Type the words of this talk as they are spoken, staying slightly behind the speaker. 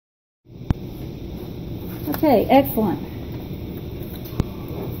Okay, excellent.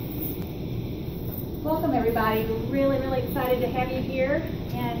 Welcome everybody. We're really excited to have you here,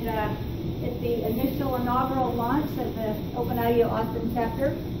 and it's the initial inaugural launch of the OpenIDEO Austin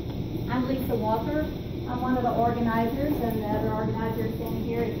chapter. I'm Lisa Walker. I'm one of the organizers, and the other organizer standing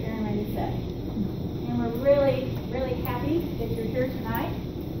here is Erin Renset. And we're really happy that you're here tonight.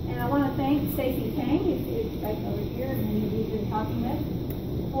 And I want to thank Stacy Tang, who's right over here, and many of you have been talking with,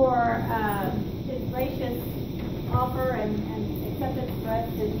 for his gracious offer and acceptance for us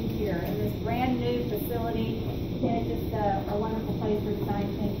to be here in this brand new facility. And it's just a wonderful place for design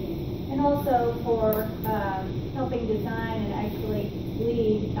thinking. And also for helping design and actually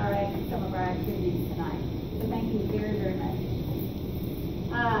lead some of our activities tonight. So thank you very much.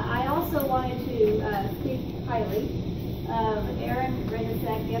 I also wanted to speak highly of Erin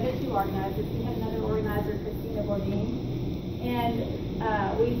Renset, the other two organizers. We have another organizer, Christina Bourdin. And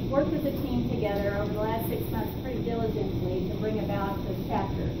we've worked as a team together over the last 6 months pretty diligently to bring about this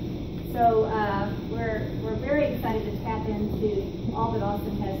chapter. So we're very excited to tap into all that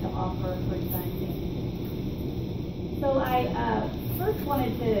Austin has to offer for design thinking. So I first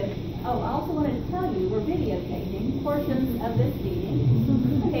wanted to, I also wanted to tell you we're videotaping portions of this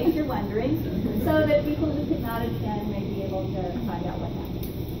meeting, in case you're wondering, so that people who could not attend may be able to find out what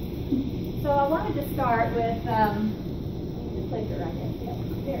happened. So I wanted to start with the clicker, I guess. Yep,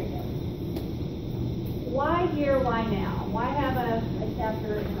 there you go. Why here, why now? Why have a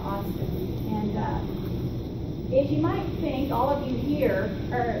chapter in Austin? And as you might think, all of you here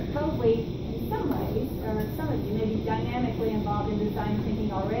are probably, in some ways, or some of you may be dynamically involved in design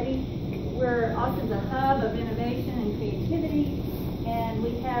thinking already. Austin's a hub of innovation and creativity, and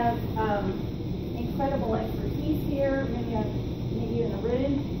we have incredible expertise here, many of you in the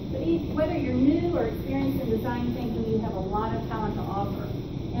room. But whether you're new or experienced in design thinking, you have a lot of talent to offer.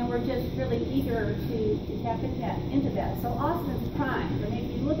 And we're just really eager to tap into that. So Austin's primed. I mean,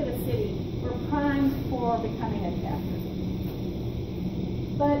 if you look at a city, we're primed for becoming a chapter.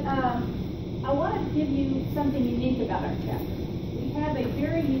 But I want to give you something unique about our chapter. We have a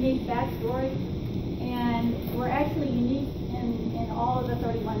very unique backstory, and we're actually unique in all of the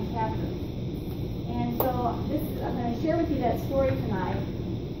 31 chapters. And so I'm going to share with you that story tonight.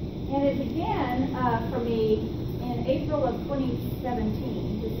 And it began for me in April of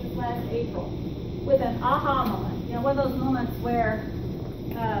 2017, this is last April, with an aha moment. You know, one of those moments where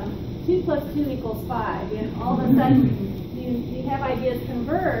 2 + 2 = 5, and all of a sudden you have ideas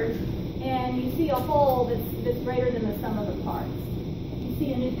converge, and you see a whole that's greater than the sum of the parts. You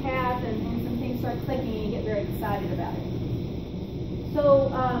see a new path, and some things start clicking, and you get very excited about it. So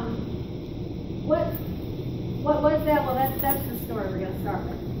what was that? Well, that's the story we're going to start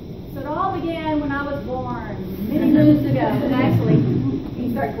with. So it all began when I was born, many moons ago. And actually,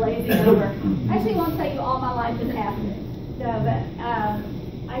 you start glazing over. Actually, I won't tell you all my life has happened. So, but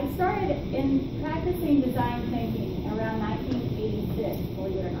I started in practicing design thinking around 1986,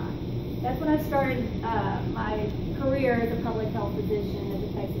 believe it or not. That's when I started my career as a public health physician at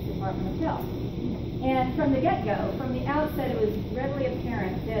the Texas Department of Health. And from the get-go, from the outset, it was readily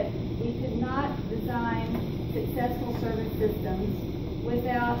apparent that we could not design successful service systems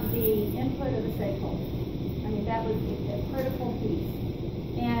without the input of the stakeholders. I mean, that was a critical piece.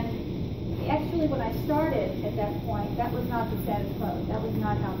 And actually, when I started at that point, that was not the status quo. That was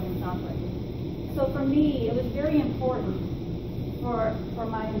not how things operated. So for me, it was very important for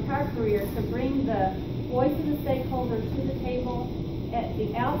my entire career to bring the voice of the stakeholders to the table at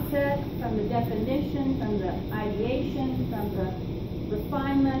the outset, from the definition, from the ideation, from the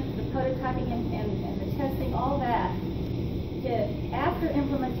refinement, the prototyping, and the testing, all that. After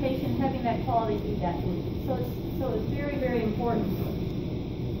implementation, having that quality feedback loop. So it's very important.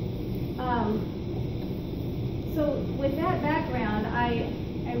 So with that background, I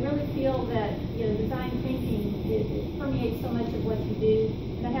really feel that design thinking it permeates so much of what you do,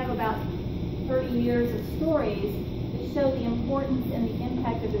 and I have about 30 years of stories that show the importance and the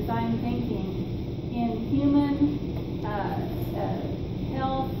impact of design thinking in human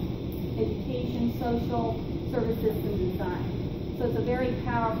health, education, social service system design. So it's a very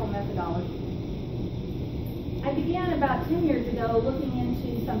powerful methodology. I began about 10 years ago looking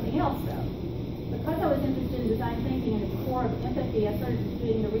into something else though. Because I was interested in design thinking and the core of empathy, I started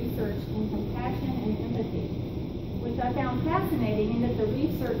doing the research in compassion and empathy, which I found fascinating in that the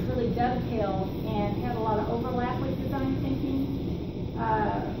research really dovetailed and had a lot of overlap with design thinking.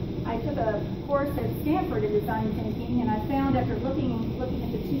 I took a course at Stanford in design thinking, and I found after looking at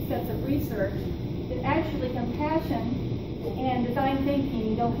the 2 sets of research that actually compassion and design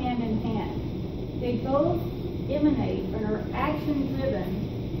thinking go hand in hand. They both emanate and are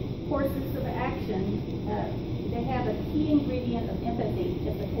action-driven courses of action action, they have a key ingredient of empathy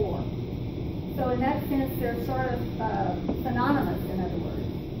at the core. So in that sense, they're sort of synonymous, in other words.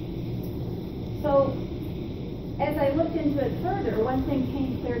 So as I looked into it further, one thing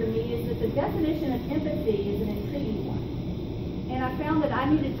came clear to me is that the definition of empathy is an intriguing one. And I found that I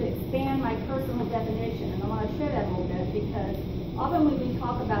needed to expand my personal definition, and I want to share that a little bit because often when we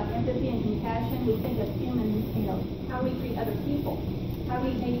talk about empathy and compassion, we think of human, how we treat other people, how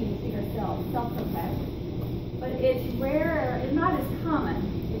we maybe treat ourselves, self-compassion. But it's rare, it's not as common,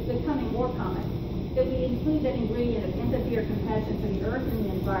 it's becoming more common, that we include that ingredient of empathy or compassion for the earth and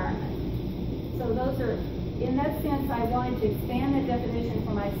the environment. So those are, in that sense, I wanted to expand that definition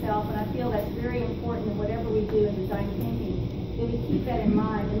for myself, and I feel that's very important in whatever we do in design thinking, that we keep that in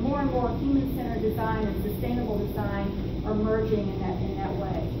mind. And more human-centered design and sustainable design are merging in that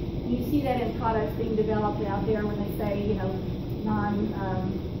way. And you see that in products being developed out there when they say,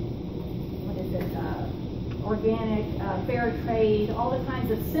 organic, fair trade, all the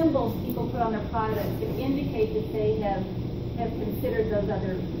kinds of symbols people put on their products that indicate that they have considered those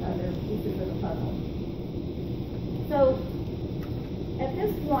other pieces of the puzzle. So at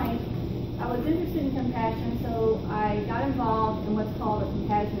this point, I was interested in compassion, so I got involved in what's called the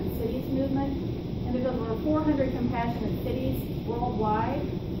Compassionate Cities movement. And there's over 400 compassionate cities worldwide.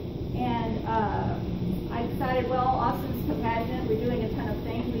 And I decided, well, Austin's compassionate. We're doing a ton of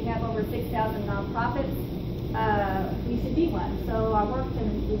things. We have over 6,000 nonprofits. We should be one. So I worked,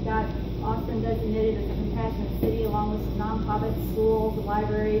 and we got Austin designated as a compassionate city along with some nonprofits, schools,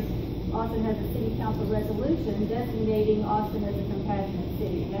 libraries. Austin has a city council resolution designating Austin as a compassionate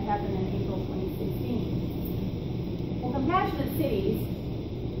city. That happened in April 2016. Well, compassionate cities,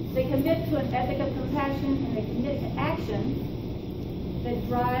 they commit to an ethic of compassion, and they commit to action that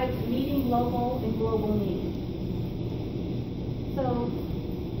drives meeting local and global needs. So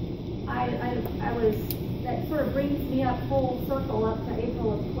that sort of brings me up full circle up to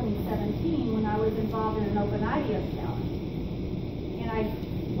April of 2017 when I was involved in an OpenIDEO challenge. And I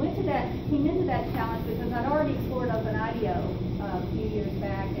came into that challenge because I'd already explored OpenIDEO a few years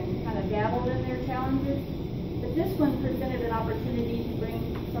back and kind of dabbled in their challenges. But this one presented an opportunity to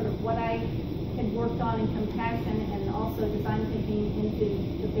bring sort of what I had worked on in compassion and also design thinking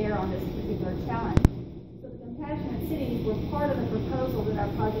to bear on this particular challenge. So the compassionate cities were part of the proposal that our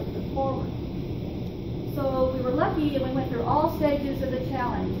project put forward. So we were lucky, and we went through all stages of the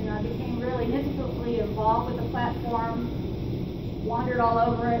challenge, and I became really intimately involved with the platform, wandered all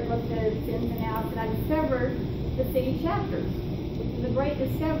over it, looked at its ins and outs, and I discovered the city chapters, which is a great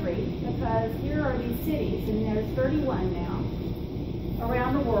discovery because here are these cities, and there's 31 now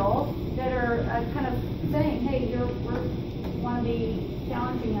around the world that are kind of saying, hey, we want to be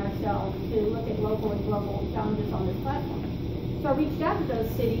challenging ourselves to look at local and global challenges on this platform. So I reached out to those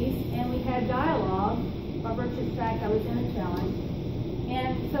cities, and we had dialogue, by virtue of the fact I was in a challenge.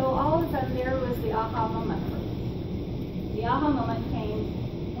 And so all of a sudden there was the aha moment for me. The aha moment came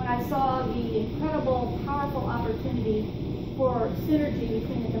when I saw the incredible, powerful opportunity for synergy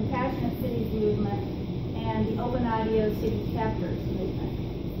between the Compassionate Cities movement and the OpenIDEO City Chapters movement.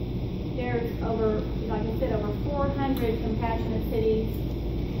 There's over, like I said, over 400 compassionate cities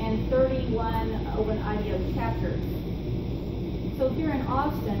and 31 OpenIDEO chapters. So here in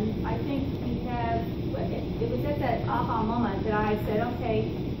Austin, I think we have, it was at that aha moment that I said,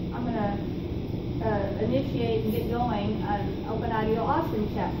 okay, I'm going to initiate and get going an OpenIDEO Austin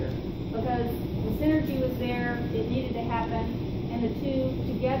chapter because the synergy was there, it needed to happen, and the two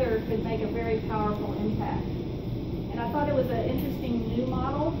together could make a very powerful impact. And I thought it was an interesting new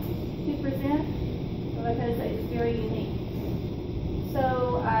model to present because it's very unique.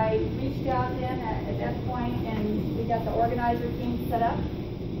 So I reached out then at that point, and we got the organizer team set up,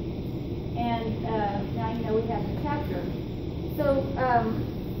 and now we have the chapter. So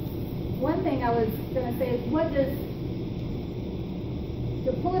one thing I was going to say is,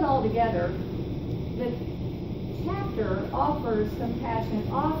 to pull it all together, the chapter offers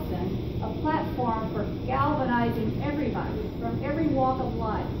Compassionate Austin a platform for galvanizing everybody from every walk of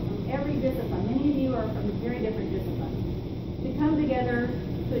life, from every discipline. Many of you are from very different disciplines, to come together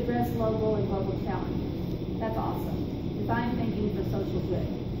to address local and global challenges. That's awesome. Design thinking for social good.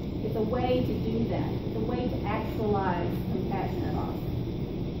 It's a way to do that. It's a way to actualize Compassionate Austin.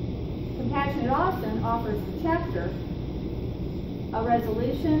 Compassionate Austin offers the chapter a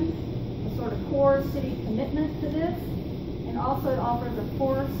resolution, a sort of core city commitment to this, and also it offers a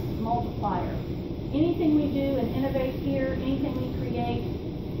force multiplier. Anything we do and innovate here, anything we create,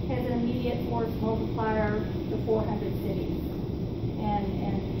 has an immediate force multiplier to 400 cities and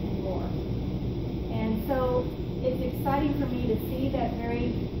more. And so it's exciting for me to see that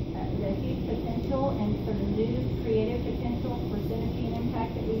the huge potential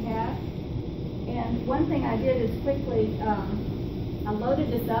one thing I did is quickly, I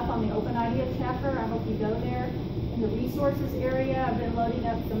loaded this up on the OpenIDEO chapter. I hope you go there. In the resources area, I've been loading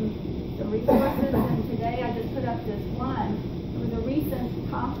up some resources, and today I just put up this one. It was a recent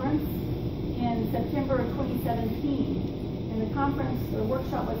conference in September of 2017, and the conference or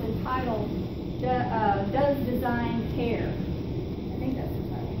workshop was entitled, Does Design Care? I think that's the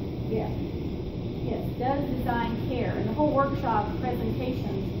title. Yeah. Yes, Does Design Care? And the whole workshop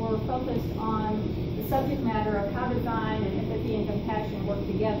presentations were focused on the subject matter of how design and empathy and compassion work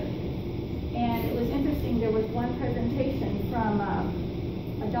together. And it was interesting, there was one presentation from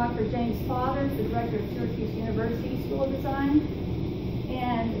Dr. James Fathers, the director of Syracuse University School of Design.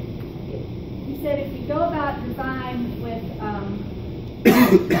 And he said if you go about design with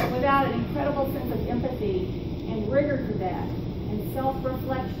without an incredible sense of empathy and rigor to that, and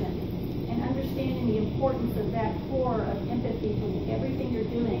self-reflection, and understanding the importance of that core of empathy for everything you're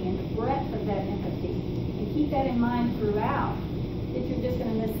doing and the breadth of that empathy, and keep that in mind throughout, that you're just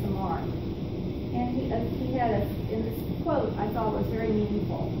going to miss the mark. And he had in this quote I thought was very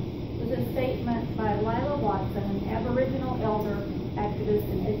meaningful. It was a statement by Lila Watson, an Aboriginal elder, activist,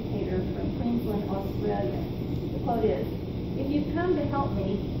 and educator from Queensland, Australia. The quote is, "If you've come to help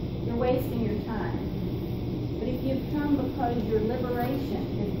me, you're wasting your time. But if you've come because your liberation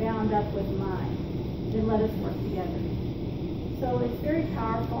is bound up with mine, then let us work together." So it's very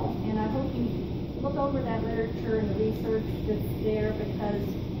powerful, and I hope you look over that literature and the research that's there, because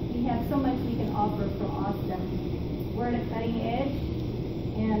we have so much we can offer from Austin. We're at a cutting edge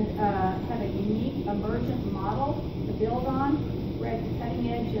and have a unique emergent model to build on. We're at the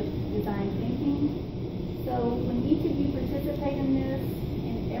cutting edge of design thinking. So when each of you participate in this,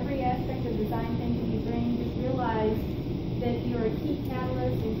 in every aspect of design thinking you bring, just realize that you're a key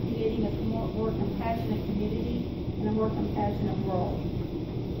catalyst in creating a more compassionate community and a more compassionate world.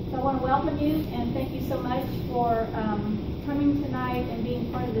 So I want to welcome you and thank you so much for coming tonight and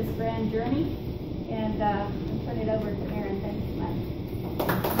being part of this grand journey. And I'll turn it over to Erin. Thank you so much.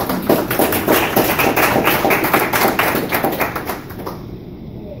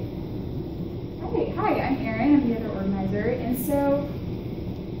 Hi, I'm Erin. I'm the other organizer. And so,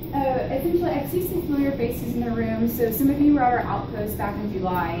 essentially, I see some familiar faces in the room. So some of you were at our outpost back in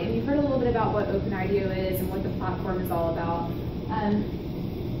July, and you've heard a little bit about what OpenIDEO is and what the platform is all about.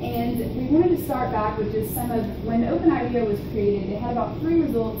 And we wanted to start back with just some of, when OpenIDEO was created, they had about 3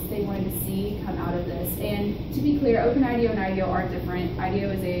 results they wanted to see come out of this. And to be clear, OpenIDEO and IDEO are different. IDEO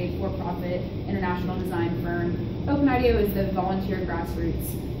is a for-profit international design firm. OpenIDEO is the volunteer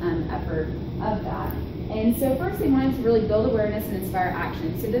grassroots effort of that. And so first they wanted to really build awareness and inspire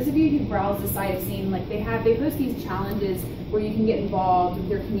action. So those of you who browse the site have seen, like they post these challenges where you can get involved with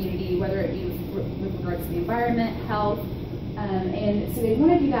your community, whether it be with regards to the environment, health, and so they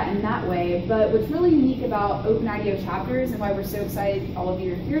want to do that in that way. But what's really unique about OpenIDEO chapters and why we're so excited all of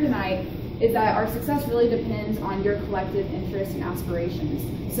you are here tonight is that our success really depends on your collective interests and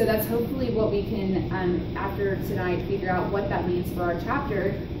aspirations. So that's hopefully what we can, after tonight, figure out what that means for our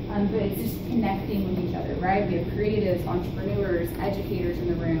chapter. But it's just connecting with each other, right? We have creatives, entrepreneurs, educators in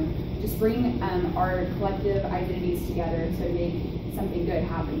the room. Just bring our collective identities together to make something good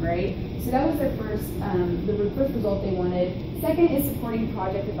happen, right? So that was their first, the first result they wanted. Second is supporting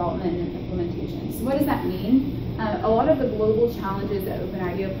project development and implementation. So what does that mean? A lot of the global challenges that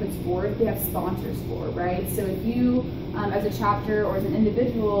OpenIDEO puts forward, they have sponsors for, right? So if you, as a chapter or as an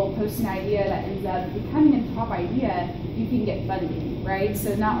individual, post an idea that ends up becoming a top idea, you can get funding, right?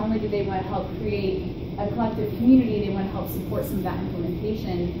 So not only do they want to help create a collective community, they want to help support some of that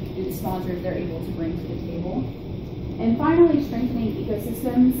implementation through the sponsors they're able to bring to the table. And finally, strengthening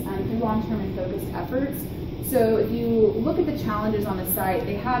ecosystems through long-term and focused efforts. So if you look at the challenges on the site,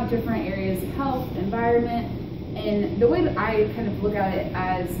 they have different areas of health, environment, and the way that I kind of look at it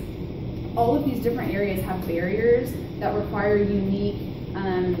as all of these different areas have barriers that require unique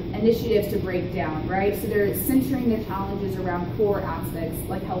initiatives to break down, right? So they're centering their challenges around core aspects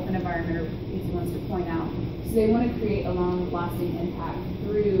like health and environment are easy ones to point out. So they want to create a long-lasting impact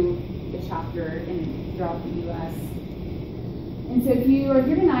through the chapter and throughout the U.S. And so if you are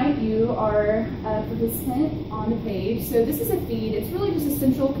here tonight, you are a participant on the page. So this is a feed. It's really just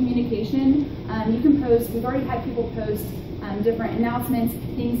essential communication. You can post, we've already had people post different announcements,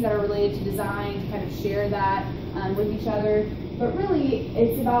 things that are related to design, to kind of share that with each other. But really,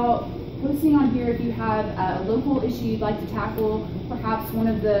 it's about posting on here if you have a local issue you'd like to tackle, perhaps one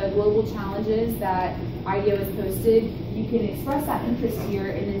of the global challenges that IDEO has posted. You can express that interest here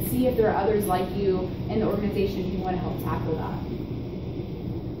and then see if there are others like you in the organization who want to help tackle that.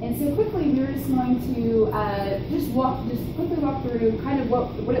 And so quickly, we were just going to just quickly walk through kind of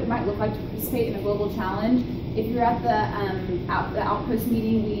what it might look like to participate in a global challenge. If you're at the Outpost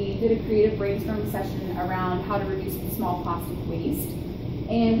meeting, we did a creative brainstorming session around how to reduce small plastic waste.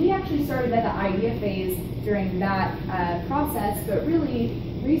 And we actually started at the idea phase during that process, but really,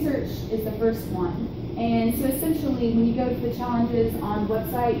 research is the first one. And so essentially, when you go to the challenges on the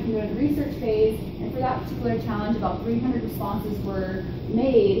website, you can go to the research phase, and for that particular challenge, about 300 responses were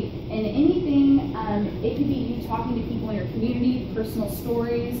made. And anything, it could be you talking to people in your community, personal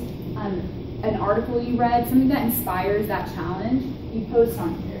stories, an article you read, something that inspires that challenge, you post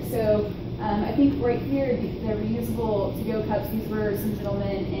on here. So I think right here, the reusable to-go cups, these were some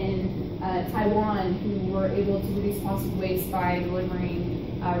gentlemen in Taiwan who were able to reduce plastic waste by delivering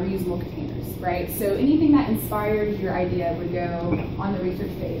reusable containers, right? So anything that inspires your idea would go on the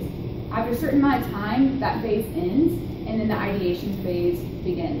research phase. After a certain amount of time, that phase ends, and then the ideation phase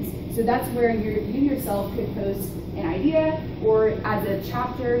begins. So that's where you yourself could post an idea, or as a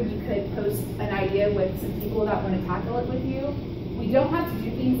chapter, you could post an idea with some people that want to tackle it with you. We don't have to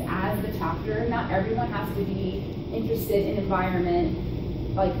do things as the chapter. Not everyone has to be interested in environment,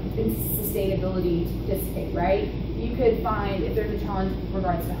 like in sustainability to participate, right? You could find, if there's a challenge with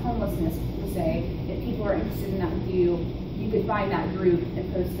regards to homelessness, per se, if people are interested in that with you, you could find that group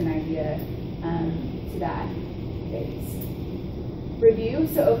and post an idea to that phase. Review,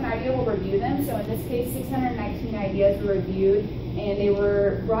 so OpenIDEO will review them. So in this case, 619 ideas were reviewed, and they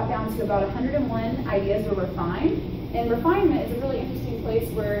were brought down to about 101 ideas were refined. And refinement is a really interesting place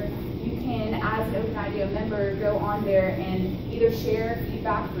where you can, as an OpenIDEO member, go on there and either share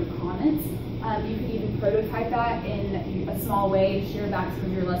feedback through comments. You could even prototype that in a small way to share back some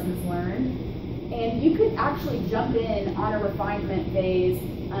of your lessons learned. And you could actually jump in on a refinement phase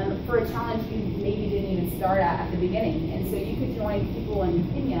for a challenge you maybe didn't even start at the beginning. And so you could join people in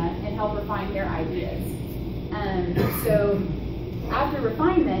Kenya and help refine their ideas. So after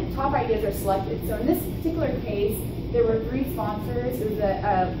refinement, top ideas are selected. So in this particular case, there were 3 sponsors. There was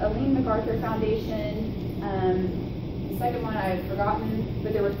a Elaine MacArthur Foundation. The second one I've forgotten,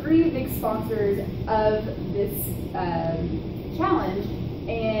 but there were 3 big sponsors of this challenge,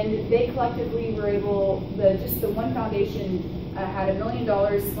 and they collectively were able, just the one foundation had $1 million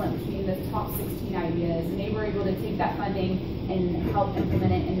split between the top 16 ideas, and they were able to take that funding and help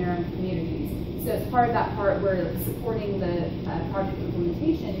implement it in their own communities. So it's part of that part where supporting the project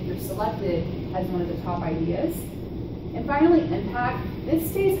implementation, if you're selected as one of the top ideas. And finally, impact.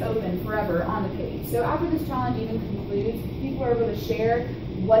 This stays open forever on the page. So after this challenge even concludes, people are able to share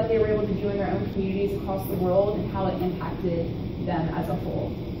what they were able to do in their own communities across the world and how it impacted them as a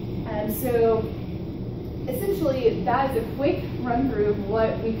whole. And so essentially, that is a quick run through of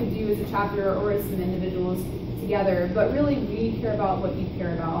what we could do as a chapter or as some individuals together. But really, we care about what you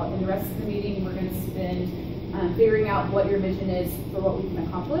care about. And the rest of the meeting, we're going to spend figuring out what your vision is for what we can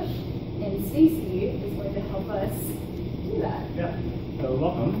accomplish. And Stacy is going to help us do that. Yeah. So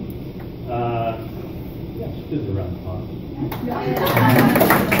welcome. Just do the round applause.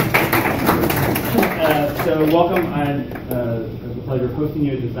 So welcome. I have the pleasure of hosting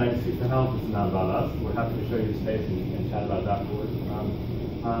you at Design Institute for Health. This is not about us. We're happy to show you the space and chat about that forward.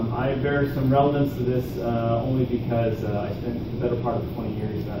 I bear some relevance to this only because I spent the better part of 20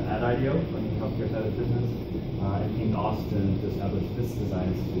 years at IDEO, running the healthcare side of the business, and came to Austin to establish this Design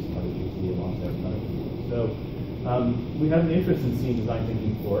Institute as part of GT alongside medical. So we have an interest in seeing design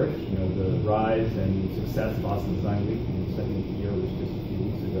thinking flourish. You know, the rise and success of Austin Design Week in the second year, which just a few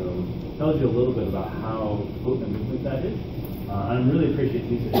weeks ago, tells you a little bit about how potent a movement that is. And I really appreciate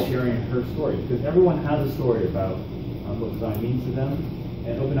Lisa sharing her story, because everyone has a story about what design means to them,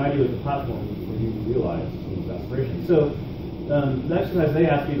 and OpenIDEO is a platform where you realize those aspirations. So the exercise they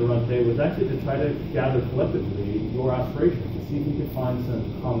asked me to run today was actually to try to gather collectively your aspirations, to see if we could find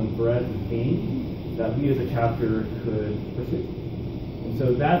some common threads and themes that we as a chapter could pursue. And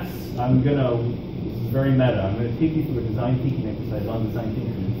so that's, this is very meta. I'm going to take you through a design thinking exercise on design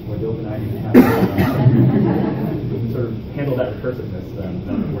thinking for the OpenIDEO chapter. We can sort of handle that recursiveness that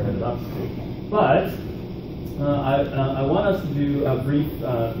we're headed up to. But I want us to do a brief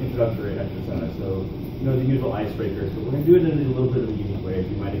introductory exercise. So, you know, the usual icebreakers, but we're going to do it in a little bit of a unique way, as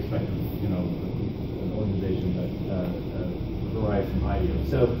you might expect, you know, an organization that derives from IDEO.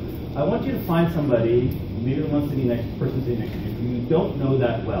 So, I want you to find somebody, maybe the person sitting next to you, who you don't know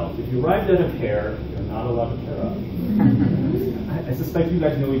that well. So if you arrived at a pair, you're not allowed to pair up. I suspect you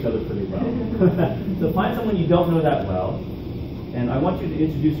guys know each other pretty well. So find someone you don't know that well, and I want you to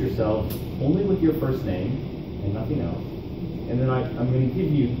introduce yourself only with your first name and nothing else. And then I'm going to give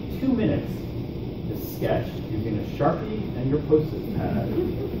you 2 minutes to sketch using a Sharpie and your Post-it pad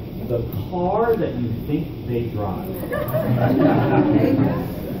the car that you think they drive.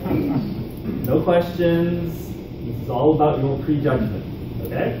 No questions. This is all about your prejudgment.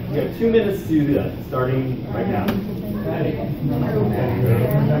 Okay? You have 2 minutes to do that, starting right now.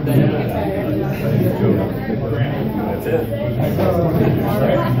 That's it.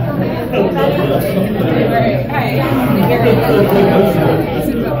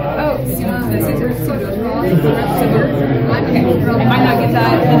 I might not get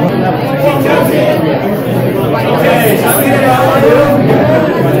that.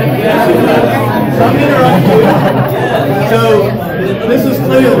 So this was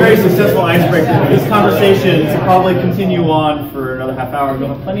clearly a very successful icebreaker. This conversation will probably continue on for another half hour. We'll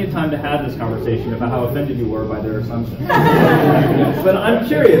have plenty of time to have this conversation about how offended you were by their assumptions. But I'm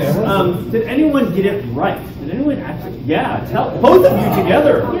curious, did anyone get it right? Did anyone actually? Yeah, tell both of you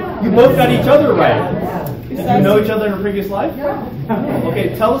together. You both got each other right. Did you know each other in a previous life? Yeah.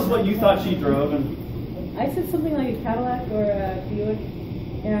 Okay, tell us what you thought she drove. And I said something like a Cadillac or a Buick,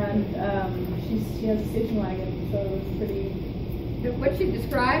 and she has a station wagon, so it was pretty. What she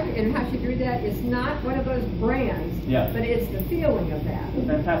described and how she drew that is not one of those brands, but it's the feeling of that.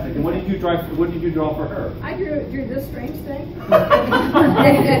 Fantastic. And what did you drive? What did you draw for her? I drew this strange thing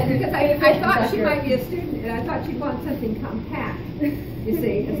because I thought she might be a student, and I thought she'd want something compact. You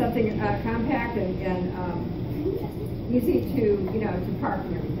see, and something compact and easy to park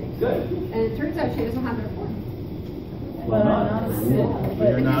and everything. Good. And it turns out she doesn't have an appointment. Well, not a student. But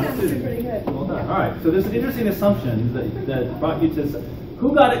you're not a student. Pretty good. Well done. All right. So there's an interesting assumption that brought you to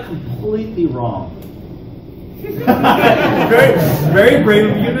who got it completely wrong. very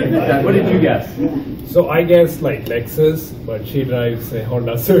brave of you to admit that. What did you guess? So I guess like Lexus, but she drives a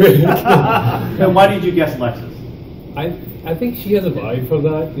Honda Civic. And why did you guess Lexus? I think she has a vibe for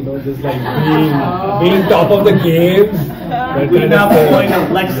that, just like being top of the game. We're now going a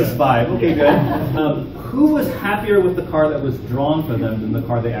Lexus vibe. Okay, good. Who was happier with the car that was drawn for them than the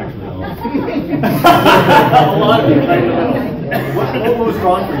car they actually owned? A lot of you. Right? What was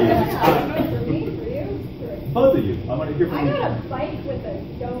drawn for you? Both of you. I want to hear from you. I got a bike with a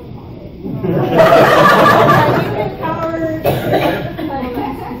dome on it.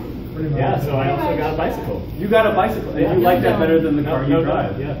 Yeah, so I also got a bicycle. You got a bicycle, and you like that better than the car you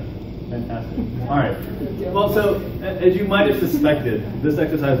drive. Yeah. Fantastic. All right. Well, so as you might have suspected, this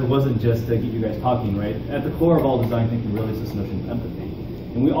exercise wasn't just to get you guys talking, right? At the core of all design thinking really is this notion of empathy.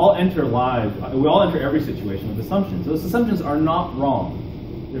 And we all enter every situation with assumptions. Those assumptions are not wrong.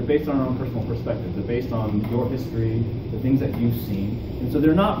 They're based on our own personal perspective. They're based on your history, the things that you've seen. And so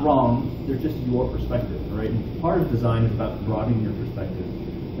they're not wrong, they're just your perspective, right? And part of design is about broadening your perspective.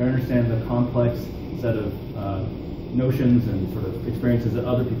 You understand the complex set of notions and sort of experiences that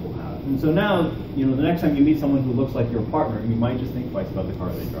other people have. And so now, the next time you meet someone who looks like your partner, you might just think twice about the car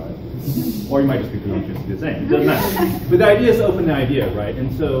they drive. Or you might just be really just the same. It doesn't matter. But the idea is to open the idea, right?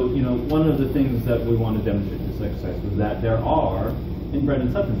 And so, one of the things that we want to demonstrate in this exercise was that there are inbred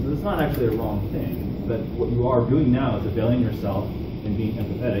substances. It's not actually a wrong thing. But what you are doing now is availing yourself and being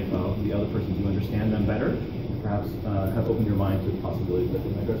empathetic of the other person to understand them better. Perhaps have opened your mind to the possibility that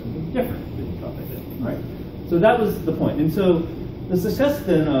they might do something different than you thought they did, right? So that was the point. And so the success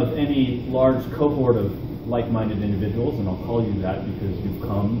then of any large cohort of like-minded individuals, and I'll call you that because you've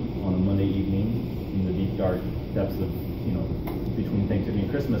come on a Monday evening in the deep dark depths of, between Thanksgiving and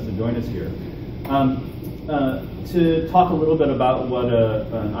Christmas to join us here, to talk a little bit about what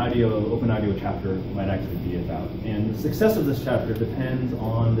an OpenIDEO chapter might actually be about. And the success of this chapter depends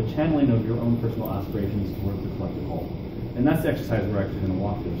on the channeling of your own personal aspirations towards the collective whole. And that's the exercise we're actually going to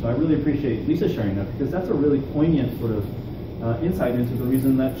walk through. So I really appreciate Lisa sharing that because that's a really poignant sort of insight into the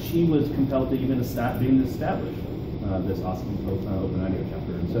reason that she was compelled to even establish this awesome OpenIDEO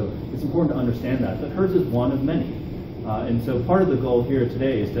chapter. And so it's important to understand that hers is one of many. And so part of the goal here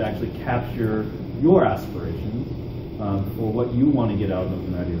today is to actually capture your aspirations for what you want to get out of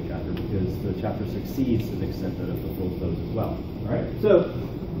an OpenIDEO chapter, because the chapter succeeds to the extent that it fulfills those as well. All right. So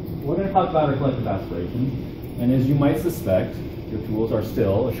we're going to talk about our collective aspirations. And as you might suspect, your tools are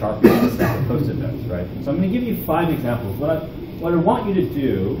still a Sharpie and a stack of Post-it notes, right? So I'm going to give you 5 examples. What I want you to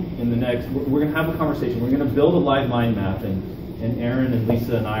do in the next, we're going to have a conversation. We're going to build a live mind map, and Aaron and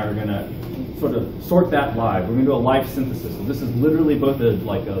Lisa and I are going to sort of sort that live. We're going to do a live synthesis. So this is literally both a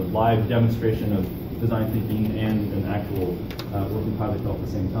live demonstration of design thinking and an actual working project all at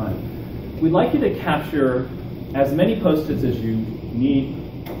the same time. We'd like you to capture as many Post-its as you need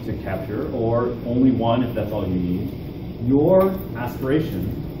to capture, or only one if that's all you need, your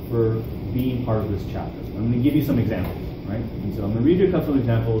aspiration for being part of this chapter. I'm going to give you some examples, right? And so I'm going to read you a couple of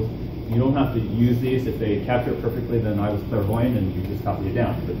examples, You don't have to use these. If they capture it perfectly, then I was clairvoyant and you just copy it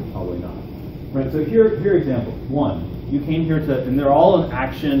down, but you're probably not. Right, so here are examples. One, you came here to, and they're all in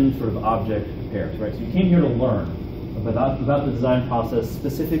action sort of object pairs, right? So you came here to learn about the design process.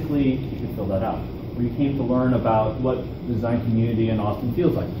 Specifically, you can fill that out. Or you came to learn about what the design community in Austin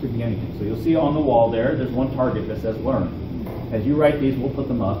feels like. It could be anything. So you'll see on the wall there's one target that says learn. As you write these, we'll put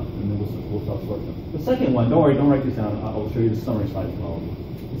them up, and then we'll self-sort them. The second one, don't worry, don't write these down. I'll show you the summary slides for all of them.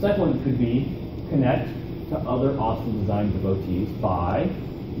 The second one could be connect to other Austin design devotees by,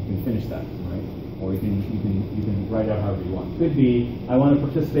 you can finish that, right? Or you can write out however you want. Could be, I want to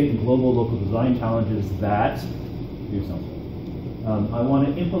participate in global local design challenges that do something. I want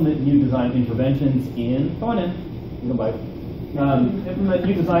to implement new design interventions in, come on in, you can bite. Implement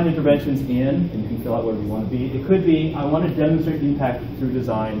new design interventions in, and you can fill out whatever you want to be. It could be, I want to demonstrate impact through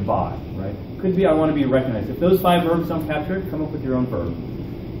design by, right? It could be, I want to be recognized. If those 5 verbs don't capture it, come up with your own verb.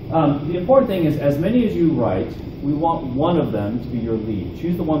 The important thing is, as many as you write, we want one of them to be your lead.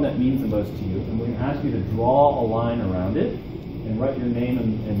 Choose the one that means the most to you, and we're going to ask you to draw a line around it and write your name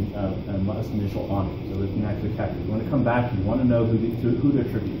and last initial on it, so that you can actually capture it. You want to come back, you want to know who to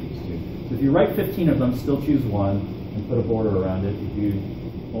attribute these to. So if you write 15 of them, still choose one and put a border around it. If you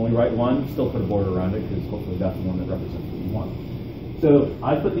only write one, still put a border around it, because hopefully that's the one that represents what you want. So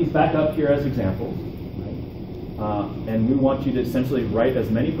I put these back up here as examples. And we want you to essentially write as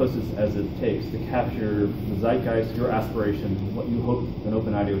many posts as it takes to capture the zeitgeist, your aspirations, what you hope an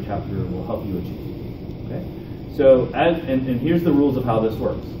OpenIDEO chapter will help you achieve. Okay? So, and here's the rules of how this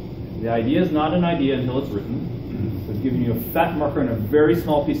works. The idea is not an idea until it's written. So it's giving you a fat marker on a very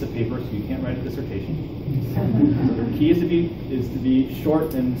small piece of paper, so you can't write a dissertation. So the key is to be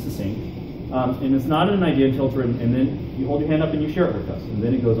short and succinct. And it's not an idea until it's written, and then you hold your hand up and you share it with us, and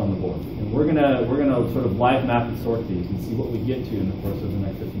then it goes on the board. And we're gonna sort of live map and sort these and see what we get to in the course of the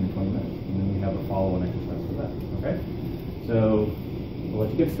next 15 or 20 minutes, and then we have a follow-on exercise for that. Okay? So we'll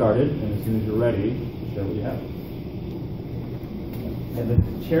let you get started, and as soon as you're ready, share what you have. And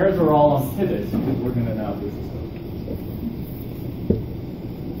the chairs are all on pivots because we're gonna now do this stuff.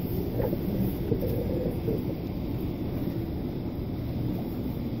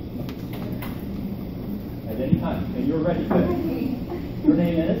 At any time, and you're ready. Good. Your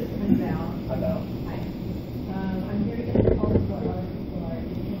name is? Val. Hi, Val.